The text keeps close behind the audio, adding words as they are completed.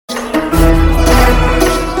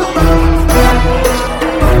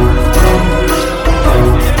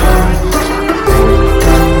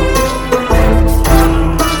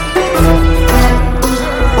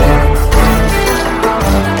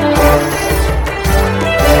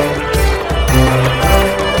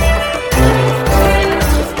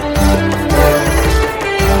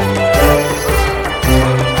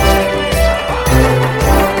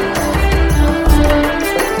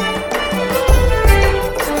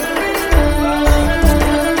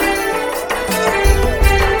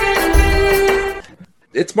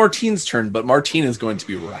it's Martine's turn, but Martine is going to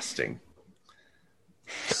be resting.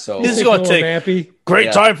 So This is going to take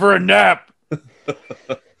great time for a nap.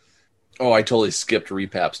 Oh, I totally skipped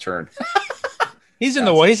Repap's turn. He's in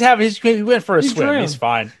the way. He went for a swim. drowned. He's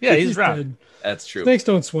fine. Yeah, he's drowned. dead. That's true. Snakes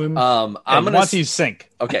don't swim. Once he's sink.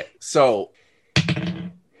 Okay, so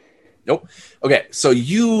nope. Okay, so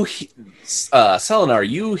you, Selenar,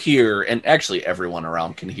 you hear, and actually everyone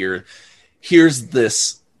around can hear. Here's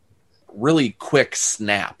this really quick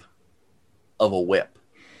snap of a whip,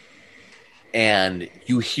 and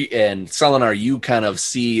Selenar, you kind of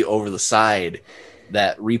see over the side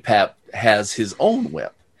that Repap has his own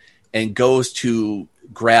whip and goes to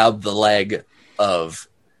grab the leg of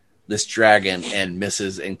this dragon and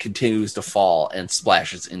misses and continues to fall and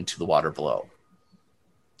splashes into the water below.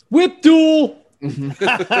 Whip duel.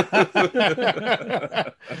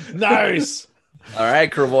 Nice. All right,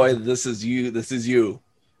 Kervoy, this is you.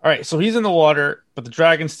 All right, so he's in the water, but the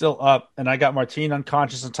dragon's still up, and I got Martine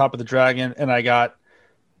unconscious on top of the dragon, and I got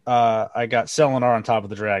Selenar on top of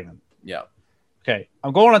the dragon. Yeah. Okay,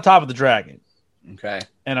 I'm going on top of the dragon. Okay.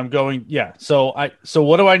 And I'm going, yeah. So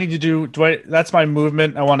what do I need to do? That's my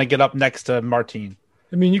movement. I want to get up next to Martine.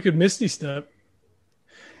 I mean, you could Misty Step.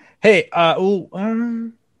 Hey,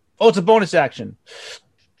 it's a bonus action.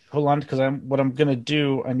 Hold on, because what I'm gonna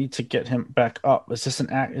do, I need to get him back up. Is this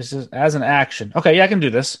as an action? Okay, yeah, I can do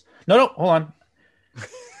this. No, hold on.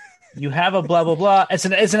 You have a blah blah blah. It's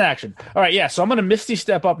an action. All right, yeah. So I'm gonna Misty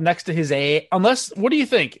Step up next to his A. Unless, what do you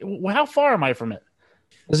think? How far am I from it?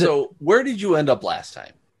 Where did you end up last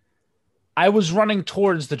time? I was running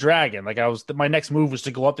towards the dragon. Like my next move was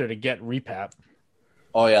to go up there to get Repap.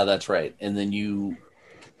 Oh yeah, that's right. And then you.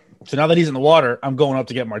 So now that he's in the water, I'm going up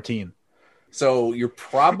to get Martine. So you're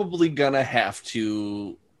probably gonna have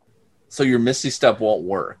to. So your Misty Step won't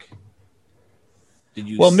work. Did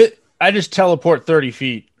you? Well, I just teleport 30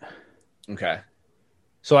 feet. Okay.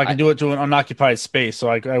 So I can do it to an unoccupied space. So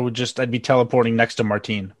I'd be teleporting next to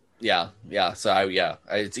Martine. Yeah. So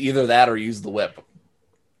it's either that or use the whip.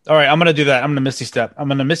 All right, I'm gonna do that. I'm gonna Misty Step. I'm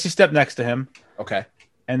gonna Misty Step next to him. Okay.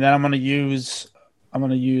 And then I'm gonna use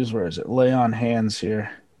where is it? Lay on hands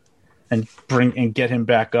here, and get him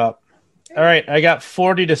back up. All right, I got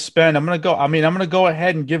 40 to spend. I'm gonna go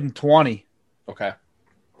ahead and give him 20. Okay.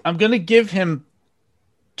 I'm gonna give him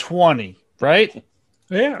 20. Right?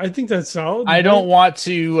 Yeah, I think that's solid. I don't want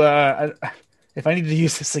to. If I need to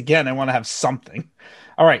use this again, I want to have something.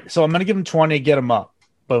 All right, so I'm going to give him 20 to get him up.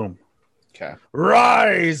 Boom. Okay.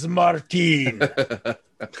 Rise, Martine.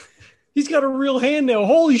 He's got a real hand now.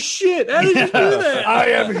 Holy shit. How did you do that? I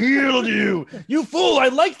have healed you. You fool. I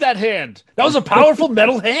like that hand. That was a powerful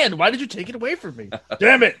metal hand. Why did you take it away from me?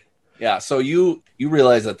 Damn it. Yeah, so you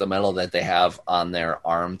realize that the metal that they have on their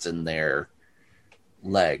arms and their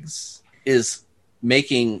legs is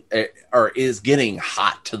getting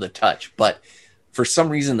hot to the touch, but for some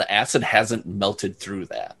reason the acid hasn't melted through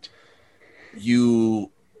that.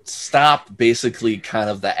 You stop basically kind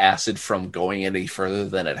of the acid from going any further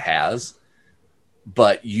than it has,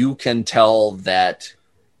 but you can tell that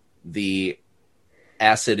the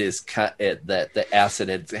acid has kind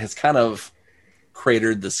of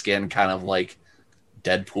cratered the skin, kind of like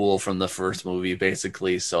Deadpool from the first movie,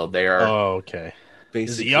 basically. So they are. Oh, okay.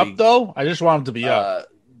 Basically, is he up though? I just want him to be up.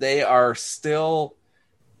 They are still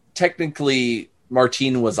technically.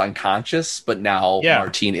 Martine was unconscious, but now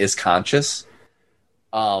Martine is conscious.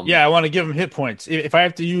 I want to give him hit points. If I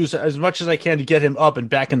have to use as much as I can to get him up and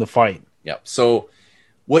back in the fight. Yep. So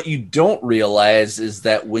what you don't realize is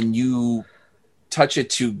that when you touch it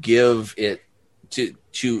to give it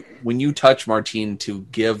to when you touch Martine to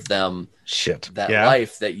give them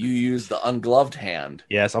life, that you use the ungloved hand.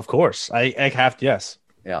 Yes, of course. I have to. Yes.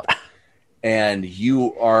 Yeah. And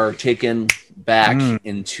you are taken back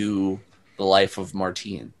into the life of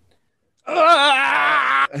Martine.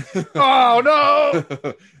 Oh no!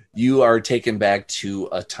 You are taken back to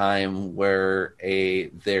a time where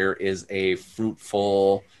there is a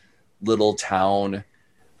fruitful little town.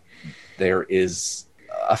 There is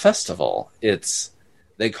a festival.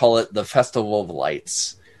 They call it the Festival of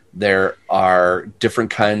Lights. There are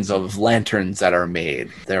different kinds of lanterns that are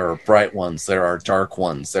made. There are bright ones. There are dark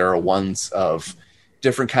ones. There are ones of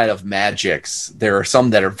different kind of magics. There are some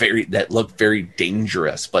that look very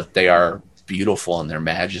dangerous, but they are beautiful in their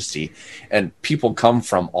majesty. And people come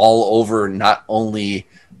from all over, not only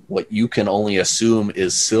what you can only assume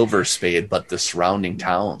is Silver Spade, but the surrounding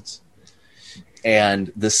towns.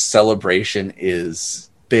 And this celebration is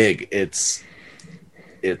big. It's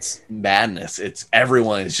madness.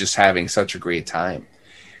 Everyone is just having such a great time.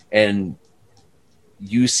 And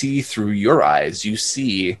you see through your eyes, you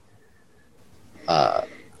see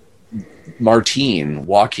Martine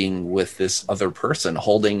walking with this other person,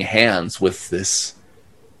 holding hands with this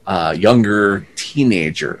younger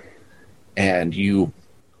teenager, and you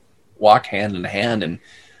walk hand in hand, and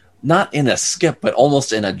not in a skip, but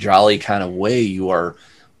almost in a jolly kind of way. You are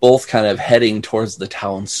both kind of heading towards the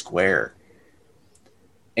town square,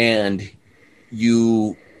 and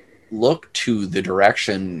you look to the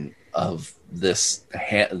direction of this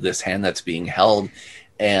hand that's being held,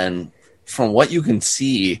 and from what you can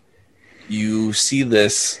see, you see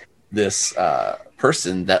this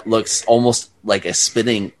person that looks almost like a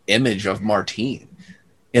spitting image of Martine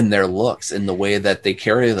in their looks, in the way that they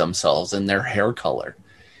carry themselves, in their hair color.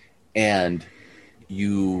 And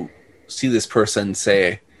you see this person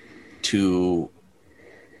say to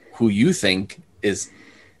who you think is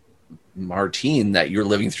Martine, that you're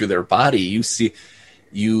living through their body.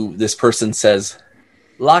 This person says,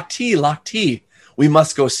 Loch-T, we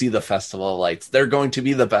must go see the Festival of Lights. They're going to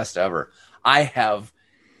be the best ever. I have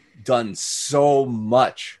done so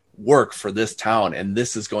much work for this town, and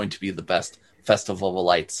this is going to be the best Festival of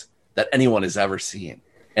Lights that anyone has ever seen.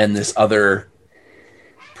 And this other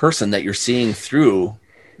person that you're seeing through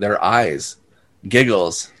their eyes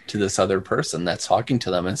giggles to this other person that's talking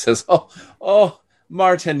to them and says, "Oh,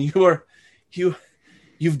 Martin, you've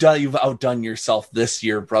outdone yourself this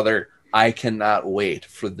year, brother. I cannot wait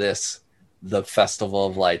for the Festival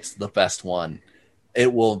of Lights, the best one.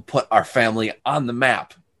 It will put our family on the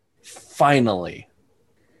map, finally."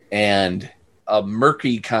 And a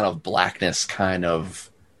murky kind of blackness kind of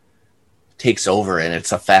takes over, and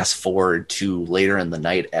it's a fast forward to later in the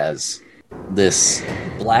night as this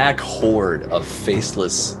black horde of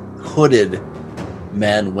faceless, hooded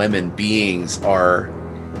men, women, beings are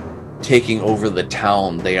taking over the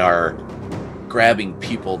town. They are grabbing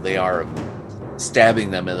people. They are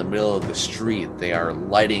stabbing them in the middle of the street. They are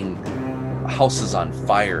lighting houses on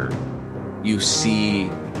fire. You see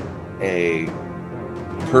a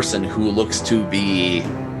person who looks to be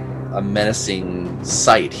a menacing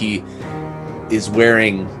sight. He is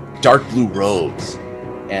wearing dark blue robes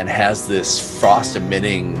and has this frost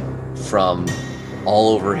emitting from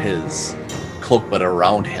all over his cloak but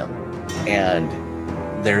around him. And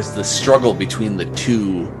there's the struggle between the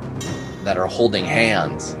two that are holding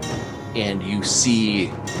hands, and you see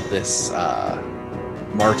this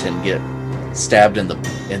Martin get stabbed in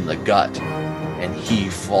the gut, and he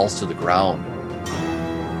falls to the ground,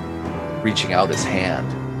 reaching out his hand.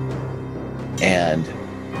 And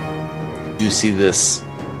you see this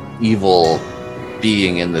evil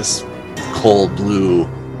being in this cold blue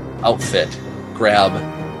outfit grab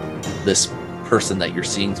this person that you're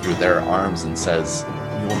seeing through their arms and says,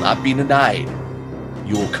 "You will not be denied.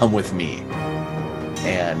 You will come with me."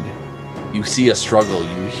 And you see a struggle.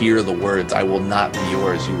 You hear the words, "I will not be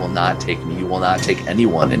yours. You will not take me. You will not take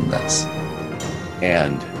anyone in this."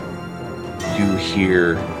 And you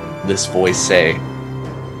hear this voice say,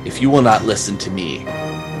 "If you will not listen to me,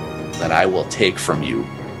 then I will take from you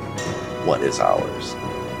what is ours."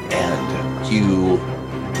 And you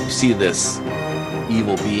see this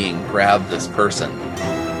evil being grab this person,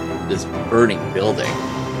 this burning building,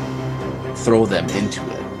 throw them into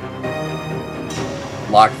it,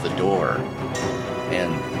 lock the door,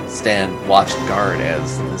 and watch guard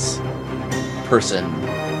as this person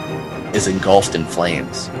is engulfed in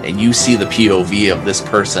flames. And you see the POV of this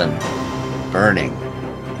person burning.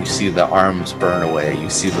 You see the arms burn away. You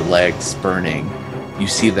see the legs burning. You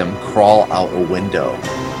see them crawl out a window.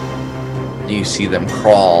 You see them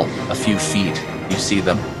crawl a few feet. You see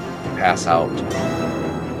them pass out.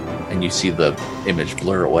 And you see the image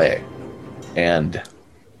blur away. And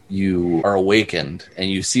you are awakened, and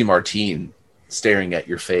you see Martine staring at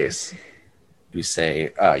your face.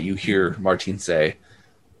 You hear Martine say,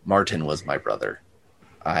 "Martin was my brother.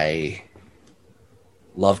 I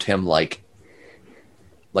loved him like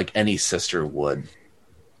any sister would.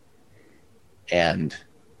 And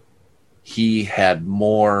he had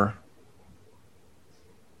more,"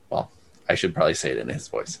 well, I should probably say it in his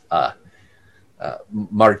voice.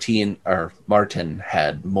 Martin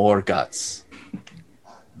had more guts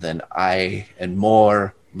than I, and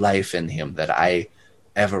more life in him than I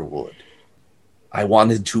ever would. I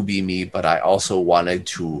wanted to be me, but I also wanted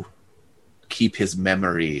to keep his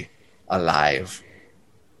memory alive.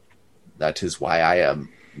 That is why I am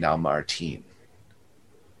now Martine.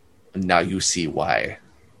 And now you see why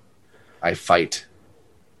I fight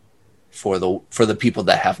for the people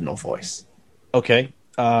that have no voice. Okay.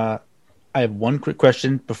 I have one quick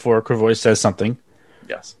question before Kervoy says something.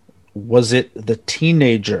 Yes. Was it the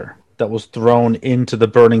teenager that was thrown into the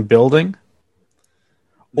burning building?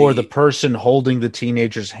 or the person holding the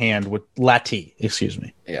teenager's hand with Lati. Excuse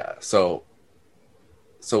me. Yeah. So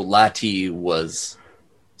Lati was.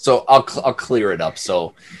 So I'll clear it up.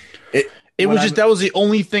 So it was just that was the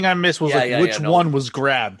only thing I missed was which one was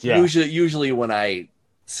grabbed. Yeah. Usually when I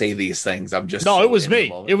say these things, I'm just it was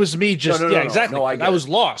me. It was me. Just exactly. No, I was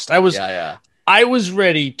lost. I was I was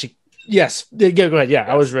ready to. Yes. Go ahead.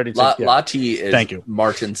 Yeah, I was ready to. Lati is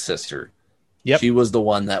Martin's sister. Yep. She was the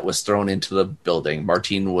one that was thrown into the building.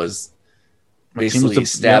 Martin was basically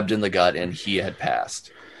stabbed in the gut, and he had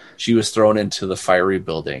passed. She was thrown into the fiery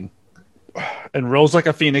building. And rose like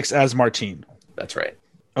a phoenix as Martine. That's right.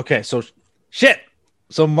 Okay, so shit.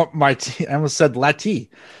 So Martine, I almost said Lati.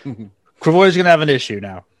 Cravoy is going to have an issue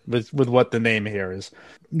now with what the name here is.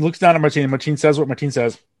 He looks down at Martine, and Martine says what Martine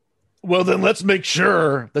says. Well, then let's make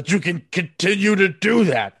sure that you can continue to do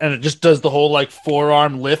that. And it just does the whole like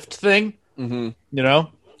forearm lift thing. Mm-hmm. You know?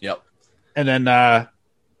 Yep. And then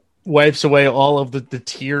wipes away all of the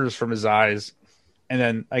tears from his eyes. And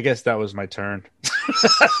then I guess that was my turn.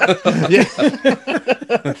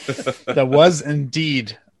 That was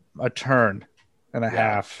indeed a turn and a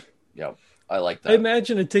half. Yep. I like that. I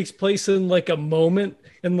imagine it takes place in like a moment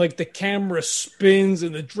and like the camera spins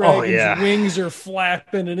and the dragon's wings are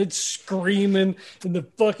flapping and it's screaming and the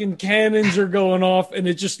fucking cannons are going off and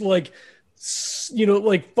it's just like, you know,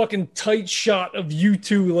 like fucking tight shot of you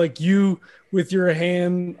two, like you with your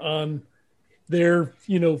hand on their,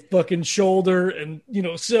 you know, fucking shoulder and, you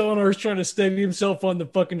know, Selenar's trying to steady himself on the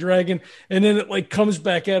fucking dragon. And then it like comes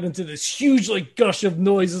back out into this huge like gush of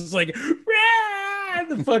noise. It's like, Rah!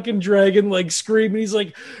 The fucking dragon like screaming. He's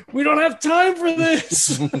like, we don't have time for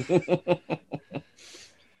this.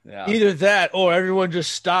 Yeah. Either that or everyone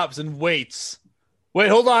just stops and waits. Wait,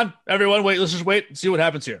 hold on. Everyone, wait. Let's just wait and see what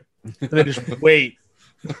happens here. And they just wait.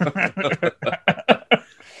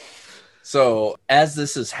 So as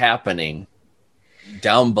this is happening,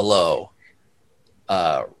 down below,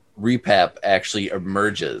 Repap actually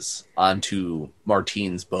emerges onto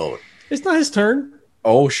Martine's boat. It's not his turn.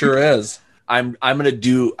 Oh, sure is. I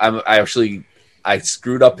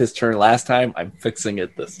screwed up his turn last time. I'm fixing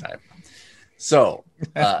it this time. So,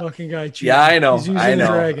 fucking guy. Cheating. Yeah, I know. I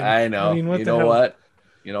know. I mean, you know what?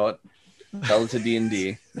 You know what? Tell it to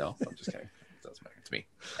D&D. No, I'm just kidding. It doesn't matter to me.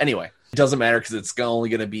 Anyway, it doesn't matter because it's only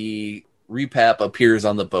going to be Repap appears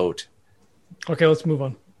on the boat. Okay, let's move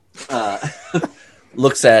on.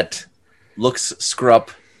 Looks Scrupp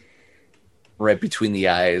right between the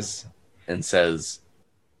eyes and says,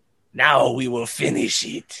 "Now we will finish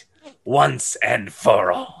it once and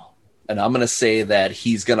for all." And I'm going to say that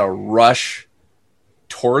he's going to rush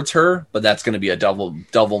towards her, but that's going to be a double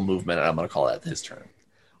movement, and I'm going to call that his turn.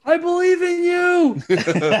 I believe in you.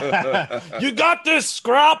 You got this,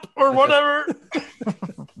 Scrap, or whatever.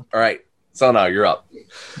 All right. So now you're up.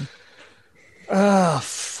 Oh,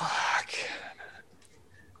 fuck.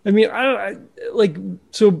 I mean, I like,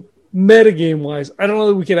 so metagame wise, I don't know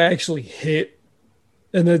that we could actually hit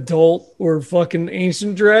an adult or fucking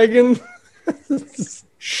ancient dragon.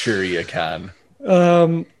 Sure you can.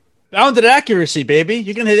 Bounded accuracy, baby.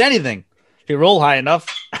 You can hit anything if you roll high enough.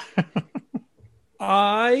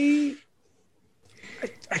 I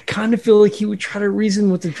kind of feel like he would try to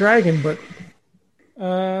reason with the dragon, but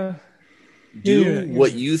do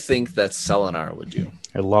what you think that Selenar would do.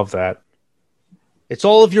 I love that. It's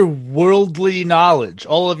all of your worldly knowledge,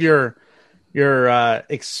 all of your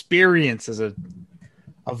experience as a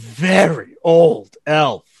very old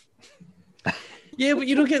elf. Yeah, but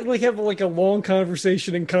you don't get have a long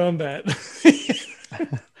conversation in combat.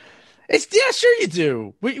 Sure you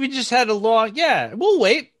do. We just had a long. Yeah, we'll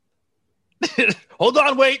wait. Hold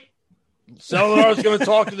on, wait. Selenar's going to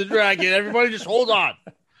talk to the dragon. Everybody, just hold on.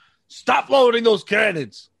 Stop loading those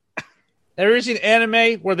cannons. Ever seen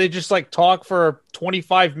anime where they just like talk for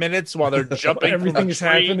 25 minutes while they're jumping? Everything is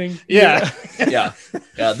happening. Yeah. yeah.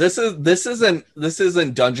 This isn't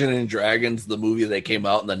Dungeons and Dragons, the movie that came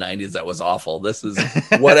out in the 90s that was awful. This is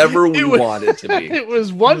whatever we want it to be. It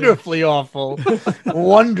was wonderfully awful.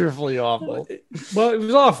 Wonderfully awful. Well, it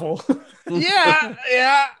was awful.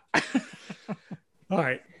 Yeah. All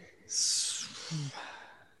right.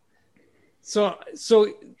 So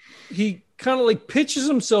he kind of like pitches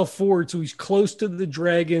himself forward so he's close to the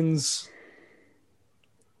dragon's,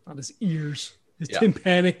 not his ears, his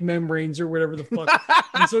tympanic membranes or whatever the fuck.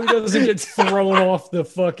 And so he doesn't get thrown off the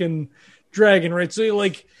fucking dragon, right? So he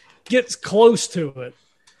like gets close to it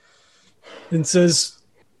and says,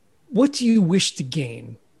 "What do you wish to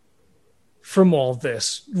gain from all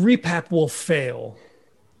this? Repap will fail.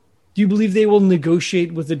 Do you believe they will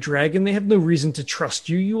negotiate with the dragon? They have no reason to trust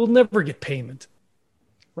you. You will never get payment."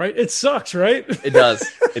 right? It sucks, right? It does.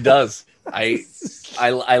 It does. I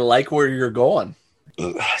like where you're going.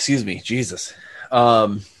 Excuse me, Jesus.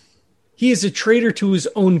 He is a traitor to his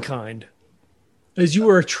own kind, as you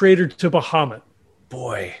are a traitor to Bahamut.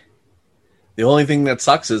 Boy, the only thing that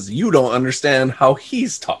sucks is you don't understand how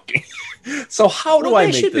he's talking. So how do I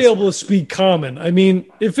make this? They should be able to speak common. I mean,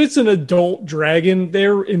 if it's an adult dragon,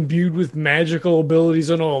 they're imbued with magical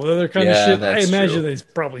abilities and all the other kind of shit. I imagine they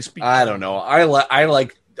probably speak. I don't know. I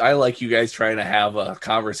like you guys trying to have a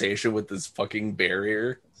conversation with this fucking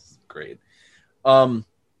barrier. Great.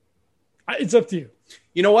 It's up to you.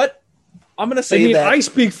 You know what? I'm going to say that I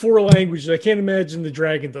speak 4 languages. I can't imagine the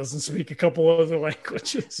dragon doesn't speak a couple other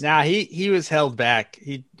languages. Nah, he was held back.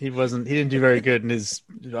 He didn't do very good in his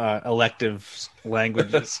elective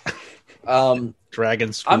languages.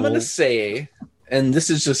 Dragon school. I'm going to say, and this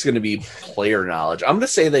is just going to be player knowledge, I'm going to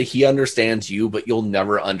say that he understands you, but you'll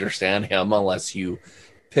never understand him unless you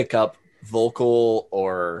pick up vocal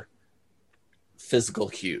or physical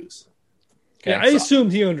cues. Okay, yeah, I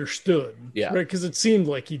assumed he understood. Yeah. Right, because it seemed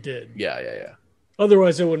like he did. Yeah.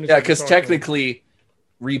 Otherwise, I wouldn't. Yeah, because technically,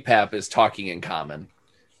 Repap is talking in common,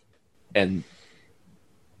 and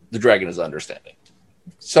the dragon is understanding.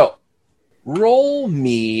 So, roll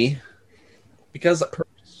me, because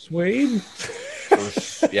persuade.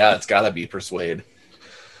 Yeah, it's got to be persuade.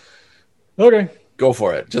 Okay, go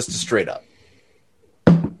for it. Just straight up.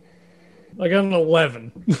 I got an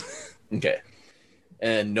 11. Okay.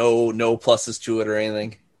 And no pluses to it or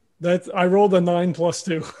anything? I rolled a 9 plus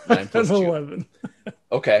 2. 9 plus 2. 11.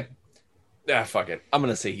 Okay. Fuck it. I'm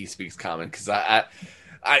going to say he speaks common because I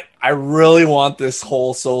really want this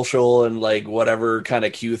whole social and like whatever kind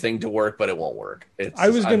of cue thing to work, but it won't work. I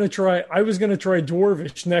was going to try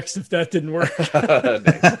Dwarvish next if that didn't work.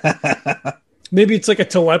 Maybe it's like a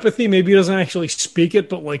telepathy. Maybe he doesn't actually speak it,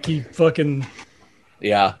 but like he fucking...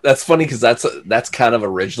 Yeah, that's funny because that's kind of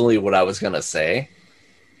originally what I was going to say.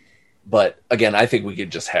 But again, I think we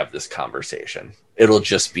could just have this conversation. It'll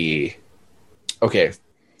just be, okay,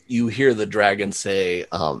 you hear the dragon say,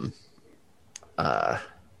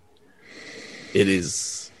 it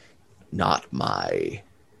is not my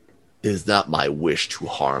wish to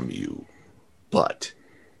harm you, but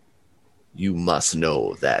you must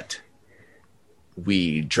know that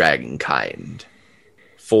we dragonkind,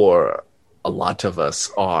 for a lot of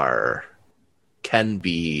us can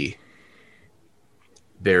be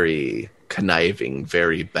very conniving,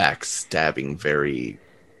 very backstabbing, very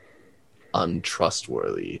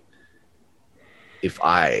untrustworthy. If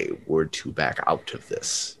I were to back out of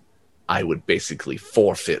this, I would basically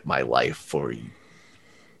forfeit my life for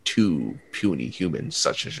 2 puny humans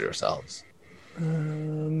such as yourselves.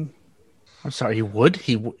 I'm sorry, he would?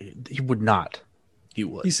 He would not. He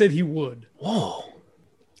would. He said he would. Whoa.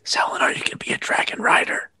 Salinar, you can be a dragon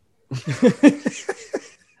rider.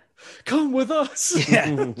 Come with us.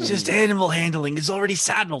 Yeah, just animal handling is already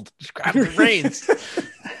saddled. Just grab the reins.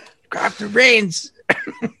 Grab the reins.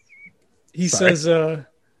 He says, I'm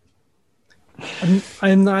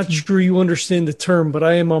not sure you understand the term, but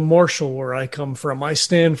I am a marshal where I come from. I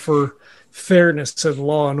stand for fairness and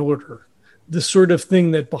law and order, the sort of thing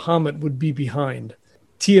that Bahamut would be behind.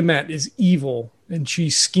 Tiamat is evil, and she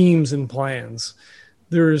schemes and plans.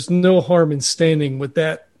 There is no harm in standing with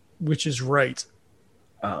that which is right.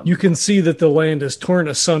 You can see that the land is torn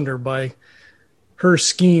asunder by her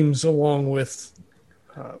schemes along with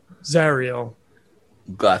Zariel.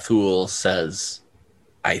 Glathul says,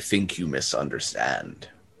 I think you misunderstand.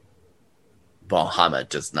 Bahamut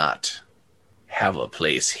does not have a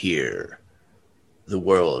place here. The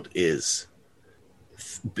world has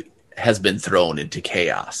been thrown into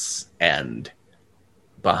chaos, and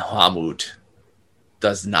Bahamut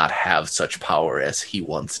does not have such power as he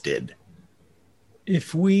once did.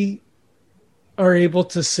 If we are able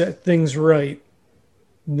to set things right,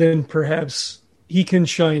 then perhaps he can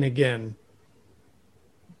shine again.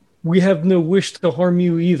 We have no wish to harm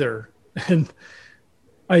you either, and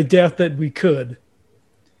I doubt that we could.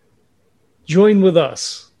 Join with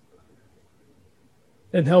us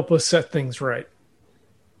and help us set things right.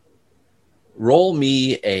 Roll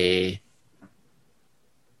me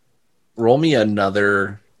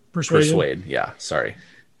another persuade. Yeah, sorry.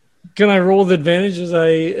 Can I roll with advantage as I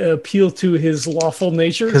appeal to his lawful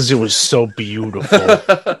nature? Because it was so beautiful.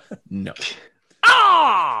 No.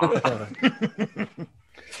 Ah!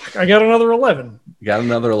 I got another 11. You got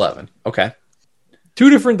another 11. Okay. 2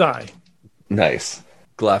 different die. Nice.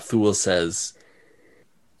 Glathul says,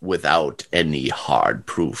 without any hard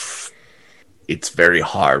proof, it's very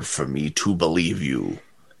hard for me to believe you.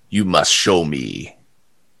 You must show me.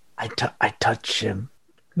 I touch him.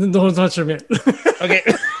 Don't touch him yet. Okay.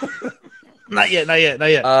 Not yet.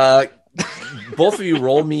 Both of you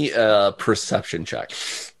roll me a perception check.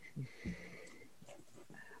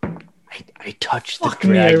 I touched the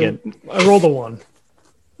dragon. I rolled a 1.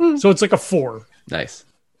 So it's like a 4. Nice.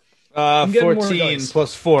 14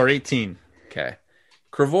 plus 4, 18. Okay.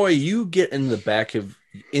 Kravoy, you get in the back of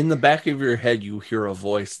your head, you hear a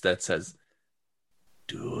voice that says,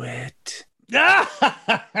 "Do it. Do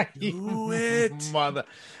it." Mother.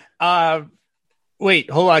 Wait,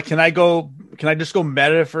 hold on. Can I just go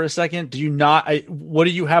meta for a second? Do you not what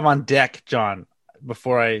do you have on deck, John,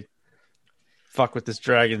 before I fuck with this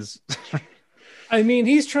dragon's I mean,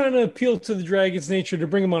 he's trying to appeal to the dragon's nature to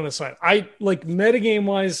bring him on his side. I like metagame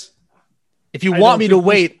wise. If you want me to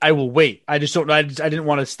wait, I will wait. I just don't. I didn't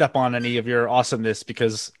want to step on any of your awesomeness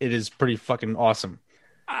because it is pretty fucking awesome.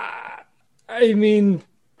 I mean,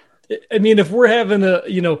 if we're having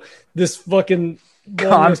this fucking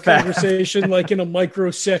conversation like in a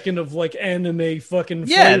microsecond of like anime fucking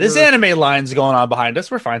flavor, this anime line's going on behind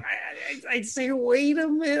us. We're fine. I'd say wait a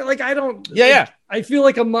minute. Like I don't. Yeah. I feel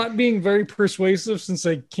like I'm not being very persuasive since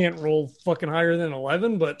I can't roll fucking higher than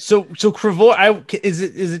 11. But so Kravoy, is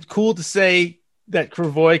it cool to say that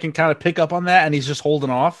Kravoy can kind of pick up on that and he's just holding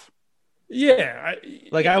off? Yeah,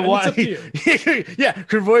 I want. Yeah,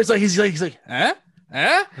 Kravoy's like he's like huh?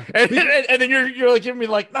 And then you're like giving me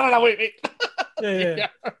like no wait. Yeah.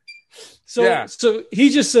 So he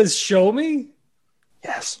just says show me.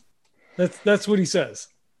 Yes, that's what he says.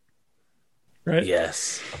 Right?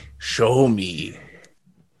 Yes. Show me.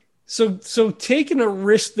 So taking a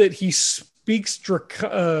risk that he speaks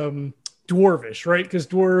Dwarvish, right? Because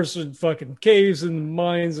dwarves are fucking caves and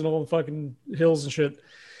mines and all the fucking hills and shit.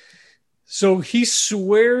 So he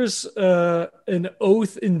swears an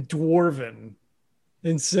oath in Dwarven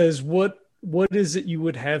and says, "What is it you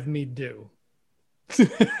would have me do?"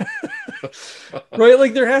 Right?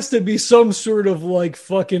 Like there has to be some sort of like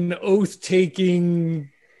fucking oath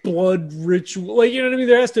taking blood ritual, like you know what I mean.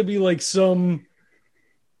 There has to be like some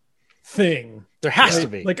thing. There has to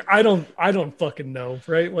be. Like I don't fucking know,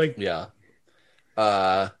 right? Like yeah.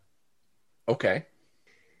 Okay.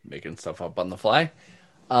 Making stuff up on the fly.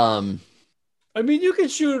 I mean, you can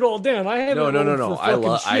shoot it all down. I haven't. No.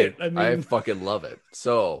 I fucking love it.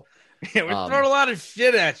 So yeah, we're throwing a lot of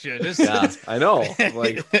shit at you. I know.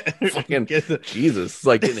 Like fucking Jesus, it's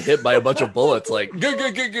like getting hit by a bunch of bullets. Like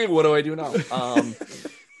good. What do I do now?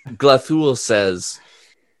 Glathul says,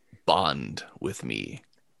 "Bond with me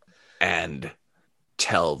and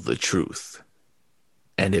tell the truth.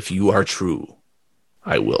 And if you are true,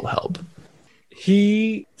 I will help."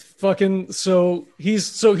 He fucking so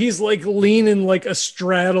he's like leaning like a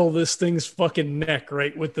straddle this thing's fucking neck,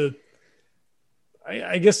 right? With the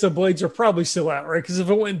I guess the blades are probably still out, right? Because if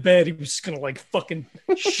it went bad, he was just gonna like fucking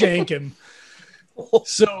shank him.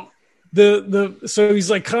 So so he's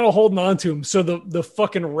like kind of holding on to him. So the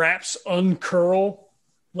fucking wraps uncurl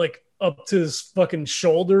like up to his fucking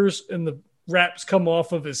shoulders and the wraps come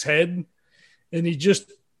off of his head. And he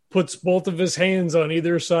just puts both of his hands on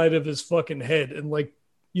either side of his fucking head and like,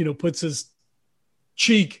 puts his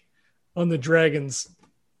cheek on the dragon's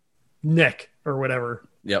neck or whatever.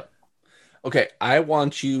 Yep. Okay. I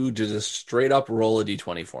want you to just straight up roll a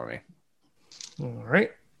D20 for me. All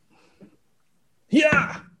right.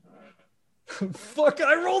 Yeah. Fuck,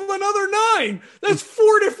 I rolled another 9. That's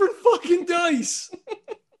 4 different fucking dice.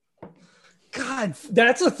 God,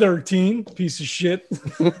 that's a 13, piece of shit.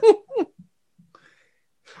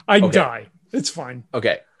 I die. It's fine.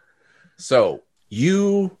 Okay. So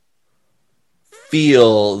you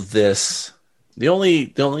feel this. The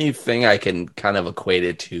only thing I can kind of equate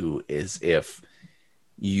it to is if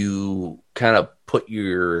you kind of put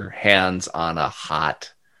your hands on a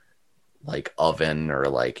hot like oven, or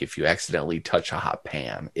like if you accidentally touch a hot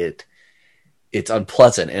pan, it's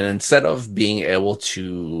unpleasant. And instead of being able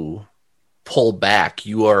to pull back,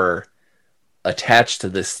 you are attached to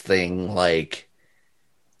this thing. Like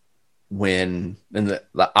and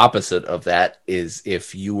the opposite of that is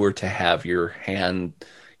if you were to have your hand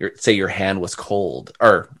was cold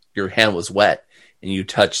or your hand was wet and you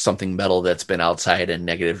touch something metal that's been outside in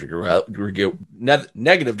negative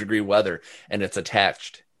degree weather and it's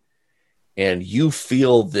attached, and you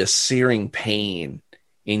feel this searing pain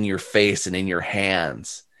in your face and in your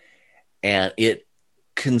hands, and it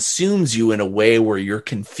consumes you in a way where you're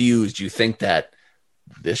confused. You think that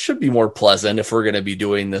this should be more pleasant if we're going to be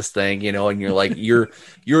doing this thing, and you're like,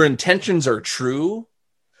 your intentions are true,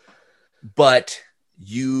 but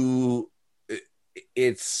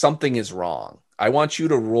something is wrong. I want you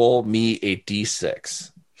to roll me a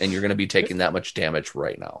D6, and you're going to be taking that much damage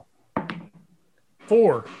right now.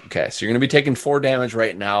 4. Okay, so you're going to be taking 4 damage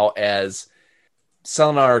right now as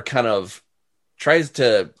Selenar kind of tries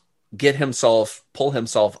to pull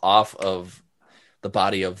himself off of the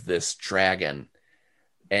body of this dragon.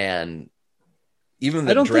 And even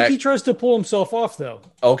I don't think he tries to pull himself off, though.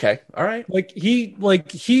 Okay, all right. He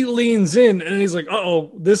leans in and he's like,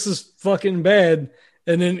 "Uh-oh, this is fucking bad."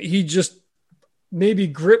 And then he just maybe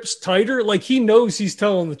grips tighter. Like, he knows he's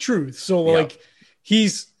telling the truth. So like he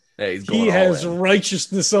has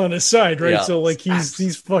righteousness on his side, right? Yeah. So like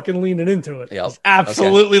he's fucking leaning into it. Yeah,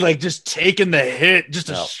 absolutely. Okay. Like just taking the hit just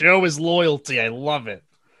to show his loyalty. I love it.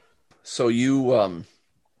 So you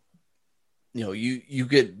you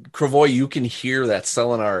get Kravoy. You can hear that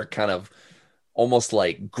Selenar kind of almost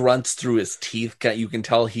like grunts through his teeth. You can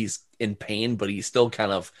tell he's in pain, but he's still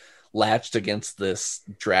kind of latched against this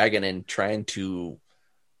dragon and trying to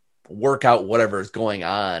work out whatever is going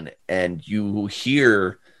on. And you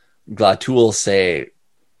hear Glathul say,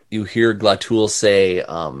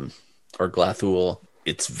 or Glathul,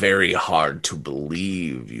 "It's very hard to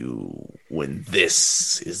believe you when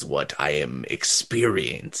this is what I am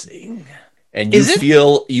experiencing." And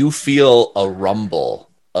you feel a rumble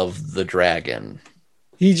of the dragon.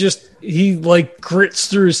 He like grits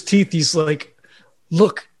through his teeth. He's like,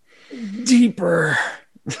 "Look deeper."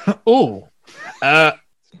 Oh,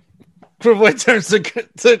 Kravoy turns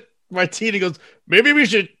to Martine and goes, Maybe we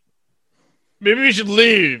should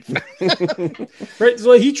leave. Right.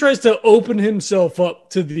 So he tries to open himself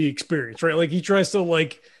up to the experience, right? Like he tries to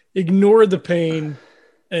like ignore the pain.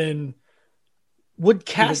 And would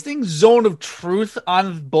casting Zone of Truth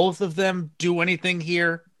on both of them do anything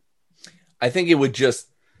here? I think it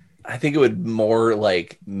would more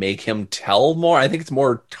like make him tell more. I think it's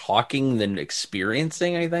more talking than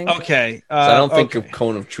experiencing, I think. Okay. So I don't think a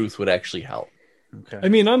Cone of Truth would actually help. Okay. I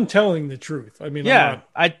mean, I'm telling the truth. I mean,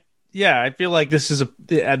 I feel like this is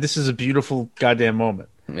a beautiful goddamn moment.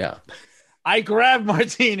 Yeah. I grab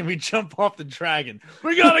Martine and we jump off the dragon.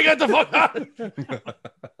 We gotta get the fuck out.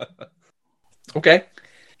 Okay.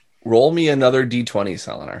 Roll me another D20,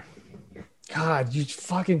 Selenar. God, you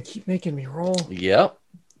fucking keep making me roll. Yep.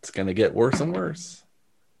 It's gonna get worse and worse.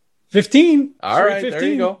 15. All right, 15. There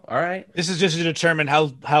you go. All right. This is just to determine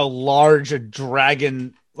how large a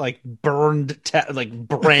dragon like brand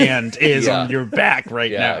is on your back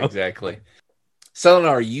right now. Yeah, exactly.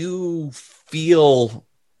 Selenar, you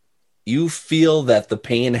feel that the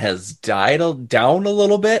pain has died down a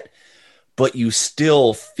little bit, but you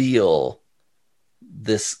still feel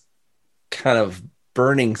this kind of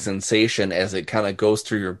burning sensation as it kind of goes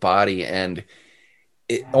through your body, and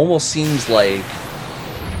it almost seems like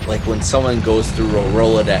when someone goes through a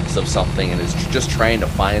Rolodex of something and is just trying to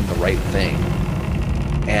find the right thing.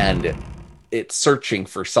 And it's searching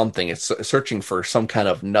for something. It's searching for some kind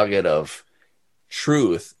of nugget of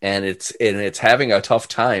truth, and it's having a tough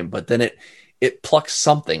time. But then it plucks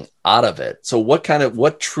something out of it. So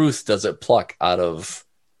what truth does it pluck out of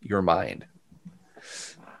your mind?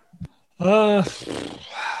 I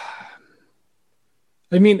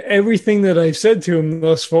mean, everything that I've said to him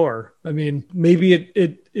thus far. I mean, maybe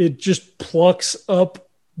it just plucks up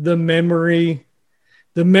the memories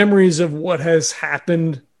of what has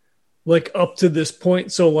happened, like up to this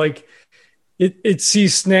point. So like it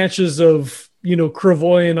sees snatches of,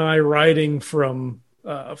 Kravoy and I riding from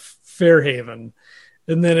Fairhaven.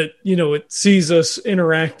 And then it sees us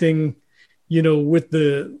interacting, with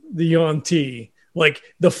the Yuan-ti, like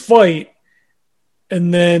the fight.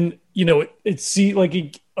 And then, it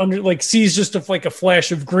sees just a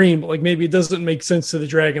flash of green, but like maybe it doesn't make sense to the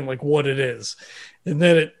dragon, like what it is. And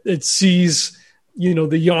then it sees,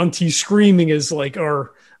 the Yuan-ti screaming as like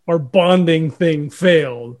our bonding thing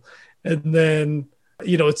failed. And then,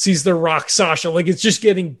 it sees the rock Sasha, like it's just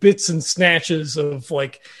getting bits and snatches of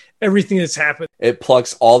like everything that's happened. It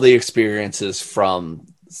plucks all the experiences from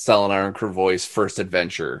Selenar and Kravoy's first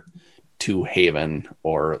adventure to Haven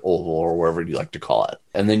or Oval or wherever you like to call it.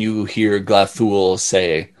 And then you hear Glathul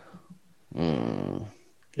say,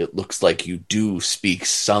 "It looks like you do speak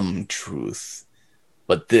some truth,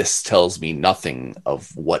 but this tells me nothing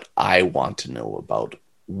of what I want to know about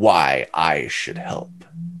why I should help."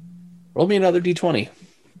 Roll me another D20.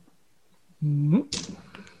 Mm-hmm.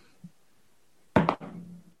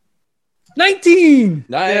 19.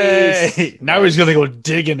 Nice. Yay. Now he's gonna go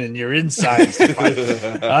digging in your insides.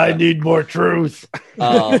 I need more truth.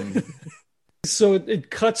 So it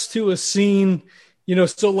cuts to a scene,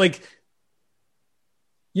 so like,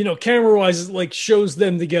 camera wise, it like shows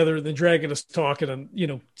them together. The dragon is talking, and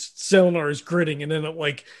Selenar is gritting, and then it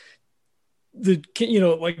like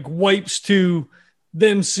wipes to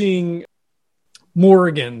them seeing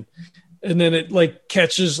Morrigan, and then it like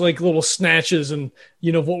catches like little snatches and,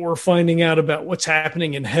 you know, what we're finding out about what's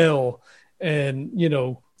happening in hell, and, you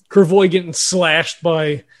know, Kervoy getting slashed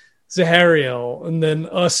by Zahariel, and then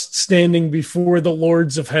us standing before the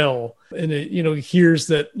lords of hell. And it, you know, he hears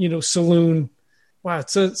that, you know, Saloon. Wow, it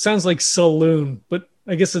sounds like saloon, but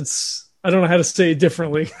I guess I don't know how to say it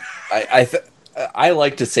differently. I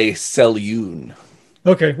like to say Saloon.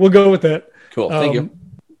 Okay, we'll go with that. Cool, thank you.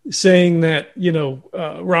 Saying that, you know,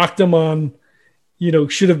 Rakdaman, you know,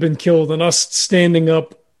 should have been killed, and us standing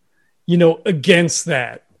up, you know, against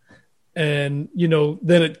that. And, you know,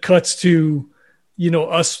 then it cuts to, you know,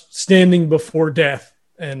 us standing before death,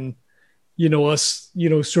 and, you know, us, you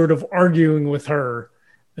know, sort of arguing with her.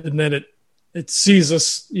 And then it sees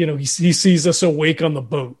us, you know, he sees us awake on the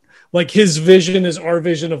boat. Like his vision is our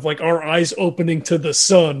vision of like our eyes opening to the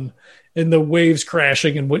sun and the waves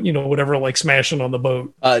crashing and what, you know, whatever, like smashing on the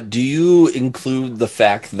boat. Do you include the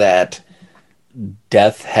fact that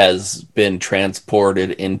death has been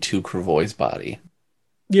transported into Kervoy's body?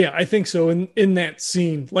 Yeah, I think so. In that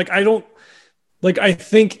scene, I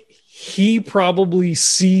think he probably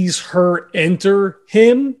sees her enter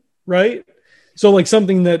him, right? So like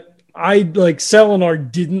something that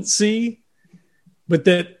Selenar didn't see, but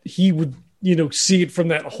that he would, you know, see it from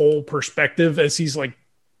that whole perspective as he's like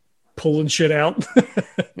pulling shit out.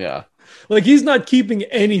 Yeah. Like he's not keeping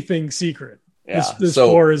anything secret. Yeah. As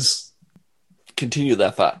far as continue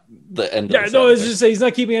that thought. The end. Yeah, no, it's just say he's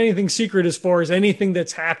not keeping anything secret as far as anything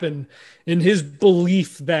that's happened in his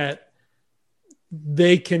belief that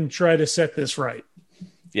they can try to set this right.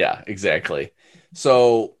 Yeah, exactly.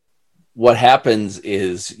 So what happens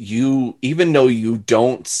is even though you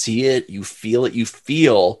don't see it, you feel it. You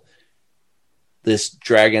feel this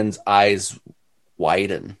dragon's eyes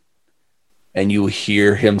widen, and you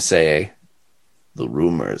hear him say, "The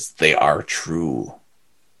rumors, they are true.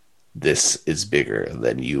 This is bigger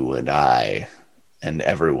than you and I and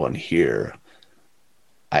everyone here.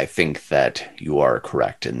 I think that you are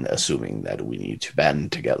correct in assuming that we need to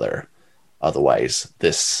band together. Otherwise,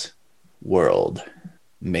 this world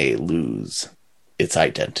may lose its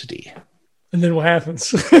identity." And then what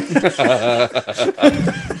happens?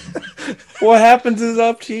 What happens is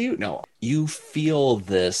up to you. No, you feel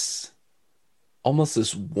this, almost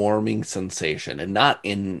this warming sensation, and not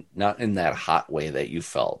in that hot way that you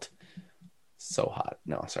felt. So hot.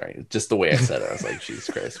 No, sorry. Just the way I said it. I was like, Jesus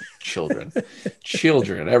Christ, children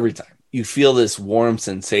every time. You feel this warm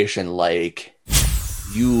sensation like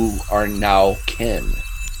you are now kin.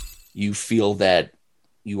 You feel that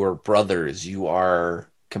you are brothers, you are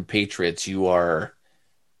compatriots, you are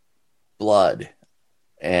blood,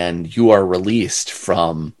 and you are released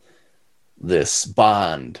from this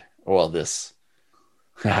bond, or this,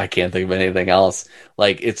 I can't think of anything else.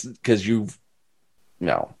 Like, it's because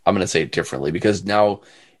no, I'm going to say it differently, because now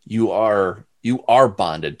you are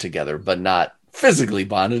bonded together, but not physically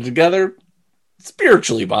bonded together,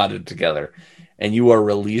 spiritually bonded together. And you are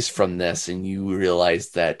released from this, and you realize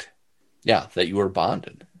that you are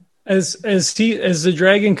bonded. As the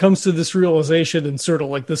dragon comes to this realization, and sort of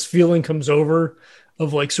like this feeling comes over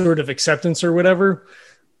of like sort of acceptance or whatever,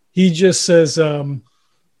 he just says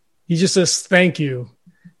thank you.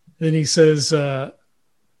 And he says,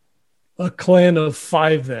 a clan of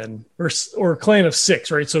 5 then, or a clan of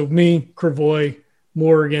 6, right? So me, Kervoy,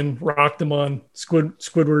 Morrigan, Rakdaman,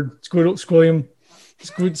 Squidward, Squilliam,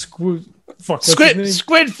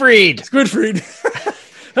 Squidfried.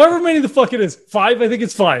 However many the fuck it is. 5, I think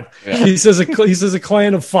it's 5. Yeah. He says a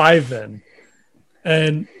clan of 5 then.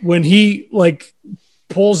 And when he like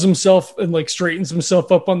pulls himself and like straightens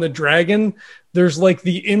himself up on the dragon, there's like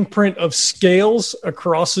the imprint of scales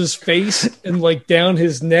across his face and like down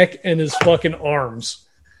his neck and his fucking arms.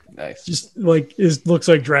 Nice. Just like looks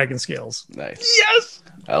like dragon scales. Nice. Yes.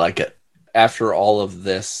 I like it. After all of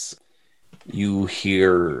this, you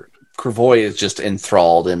hear Kervoy is just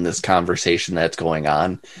enthralled in this conversation that's going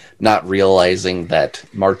on, not realizing that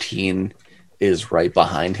Martine is right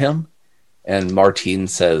behind him. And Martine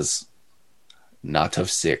says, "Not of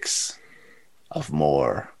 6, of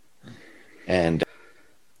more." And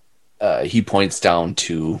he points down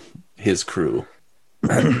to his crew.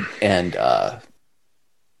 And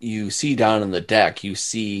you see down on the deck, you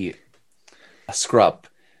see Scrupp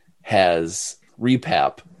has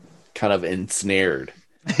Repap kind of ensnared.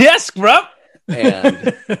 Yes, Scrupp.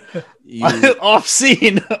 And you off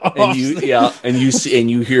scene. And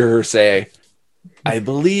you hear her say, "I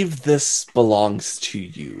believe this belongs to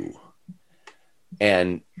you."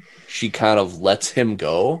 And she kind of lets him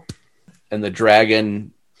go. And the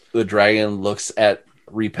dragon looks at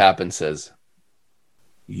Repap and says,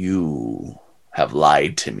 "You have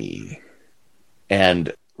lied to me.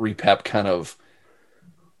 And Repap kind of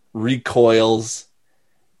recoils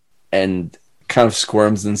and kind of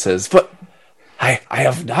squirms and says, "But I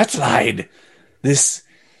have not lied. This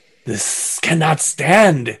cannot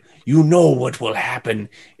stand. You know what will happen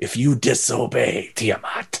if you disobey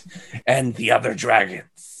Tiamat and the other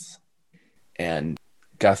dragons." And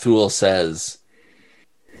Gathul says,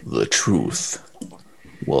 "The truth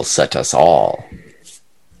will set us all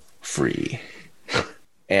free."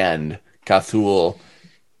 And Gathul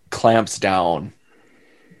clamps down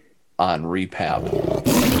on Repap,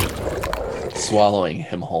 swallowing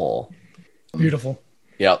him whole. Beautiful.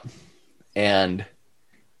 Yep. And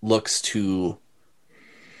looks to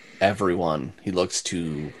everyone. He looks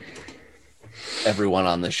to everyone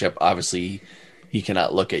on the ship. Obviously, he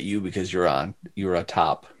cannot look at you because you're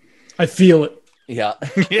atop. I feel it. Yeah.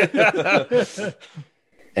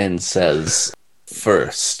 And says,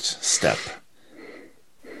 "First step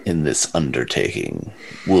in this undertaking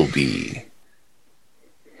will be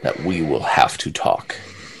that we will have to talk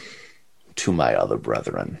to my other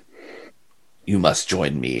brethren. You must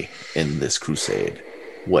join me in this crusade.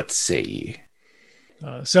 What say ye?"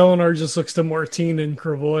 Selenar just looks to Martine and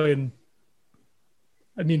Cravoy, and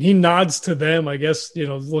I mean, he nods to them, I guess,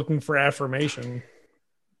 looking for affirmation.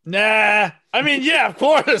 Nah, I mean, yeah, of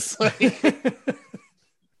course.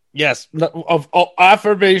 Yes, of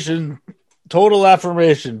affirmation, total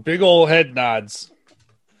affirmation, big old head nods.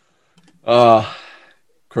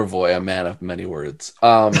 Cravoy, a man of many words.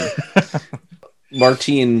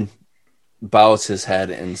 Martine bows his head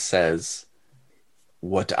and says,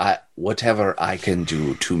 whatever I can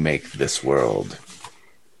do to make this world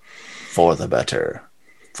for the better,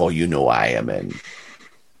 for I am in.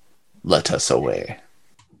 Let us away.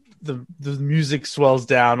 The music swells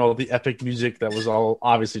down, all the epic music that was all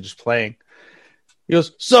obviously just playing. He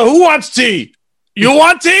goes, "So who wants tea? You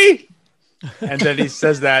want tea?" And then he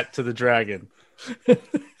says that to the dragon.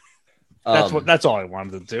 That's all I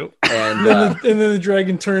wanted to do. And then the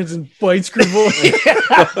dragon turns and bites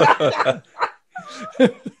Cravoy.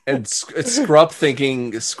 And Scrupp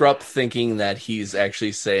thinking that he's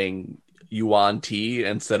actually saying "you want tea"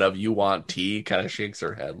 instead of "you want tea," kind of shakes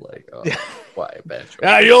her head like, "Oh, why, bad joke."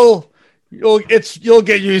 Yeah, you'll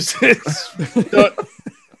get used to it.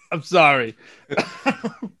 I'm sorry.